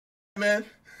man?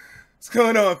 What's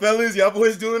going on, fellas? Y'all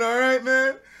boys doing all right,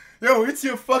 man? Yo, it's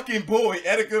your fucking boy,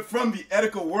 Etika, from the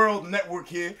Etika World Network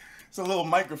here. It's a little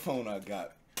microphone I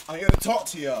got. I'm here to talk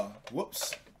to y'all.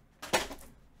 Whoops.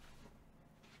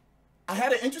 I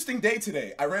had an interesting day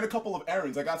today. I ran a couple of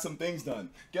errands. I got some things done.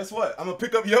 Guess what? I'm gonna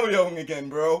pick up yo-yoing again,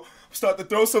 bro. Start to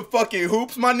throw some fucking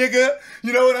hoops, my nigga.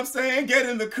 You know what I'm saying? Get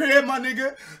in the crib, my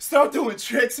nigga. Start doing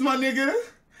tricks, my nigga.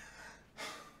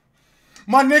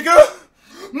 My nigga.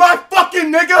 My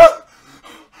fucking nigga.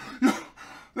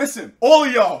 Listen, all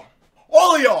of y'all,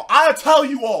 I tell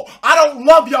you all, I don't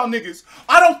love y'all niggas.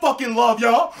 I don't fucking love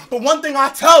y'all. But one thing I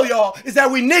tell y'all is that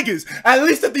we niggas, at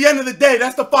least at the end of the day,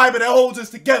 that's the fiber that holds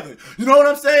us together. You know what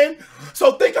I'm saying?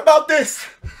 So think about this.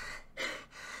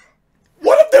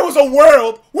 What if there was a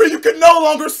world where you could no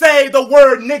longer say the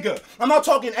word nigga? I'm not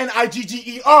talking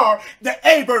N-I-G-G-E-R, the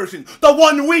A version, the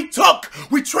one we took.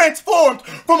 We transformed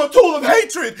from a tool of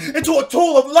hatred into a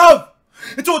tool of love.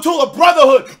 Into a tool of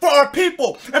brotherhood for our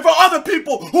people and for other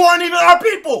people who aren't even our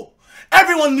people.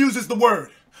 Everyone uses the word.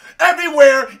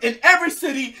 Everywhere, in every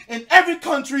city, in every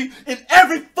country, in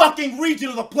every fucking region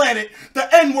of the planet, the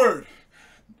N-word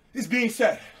is being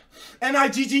said.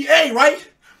 N-I-G-G-A, right?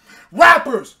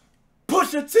 Rappers,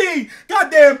 Pusha T,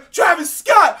 goddamn Travis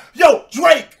Scott, yo,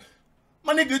 Drake.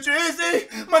 My nigga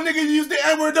Drizzy, my nigga, you use the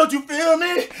N-word, don't you feel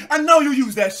me? I know you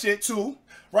use that shit too.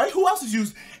 Right? Who else has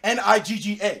used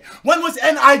N-I-G-G-A? When was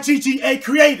N-I-G-G-A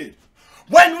created?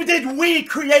 When did we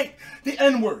create the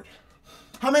N-word?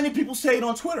 How many people say it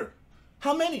on Twitter?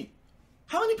 How many?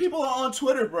 How many people are on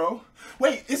Twitter, bro?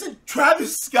 Wait, isn't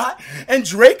Travis Scott and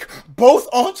Drake both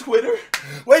on Twitter?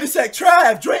 Wait a sec,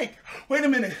 Drake, wait a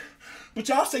minute. But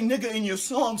y'all say nigga in your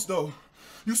songs, though.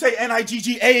 You say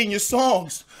N-I-G-G-A in your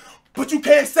songs. But you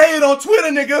can't say it on Twitter,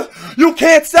 nigga. You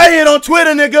can't say it on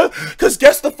Twitter, nigga. Cause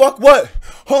guess the fuck what?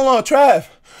 Hold on, Trav.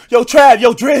 Yo,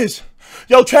 Driz.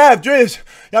 Yo, Driz.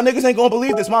 Y'all niggas ain't gonna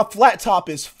believe this. My flat top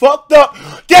is fucked up.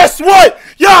 Guess what?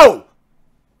 Yo!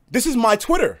 This is my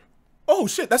Twitter. Oh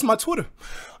shit, that's my Twitter.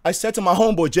 I said to my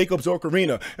homeboy, Jacob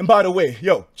Zorcarina, and by the way,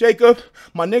 yo, Jacob,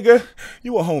 my nigga,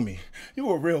 you a homie. You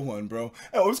a real one, bro.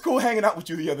 Yo, it was cool hanging out with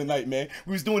you the other night, man.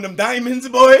 We was doing them diamonds,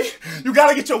 boy. You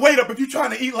gotta get your weight up if you trying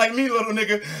to eat like me, little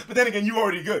nigga. But then again, you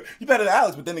already good. You better than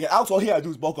Alex, but then again, Alex, all he gotta do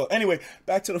is bulk up. Anyway,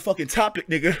 back to the fucking topic,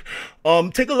 nigga.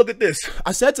 Take a look at this.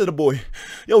 I said to the boy,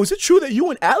 yo, is it true that you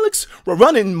and Alex were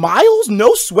running miles,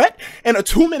 no sweat, and a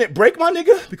 2-minute break, my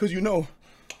nigga? Because you know,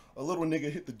 a little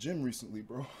nigga hit the gym recently,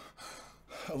 bro.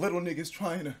 A little nigga's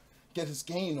trying to get his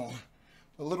gain on.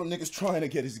 A little nigga's trying to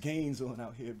get his gains on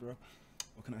out here, bro.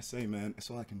 What can I say, man? That's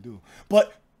all I can do.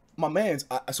 But my man's,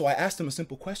 so I asked him a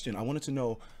simple question. I wanted to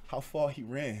know how far he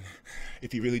ran,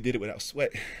 if he really did it without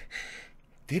sweat.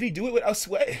 Did he do it without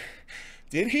sweat?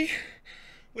 Did he?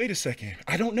 Wait a second.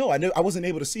 I don't know. I wasn't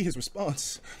able to see his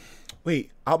response.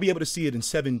 Wait, I'll be able to see it in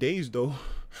 7 days, though.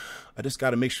 I just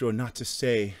got to make sure not to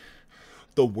say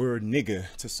the word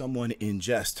nigga to someone in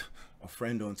jest. A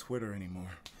friend on Twitter anymore,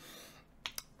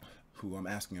 who I'm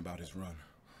asking about his run.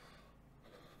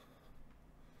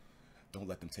 Don't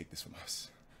let them take this from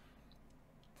us.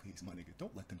 Please, my nigga,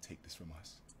 don't let them take this from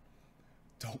us.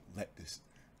 Don't let this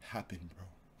happen, bro.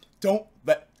 Don't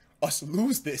let us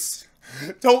lose this.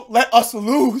 Don't let us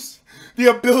lose the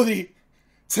ability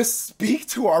to speak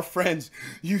to our friends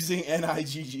using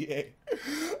N-I-G-G-A.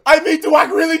 I mean, do I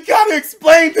really gotta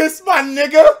explain this, my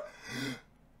nigga?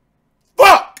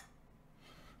 Fuck!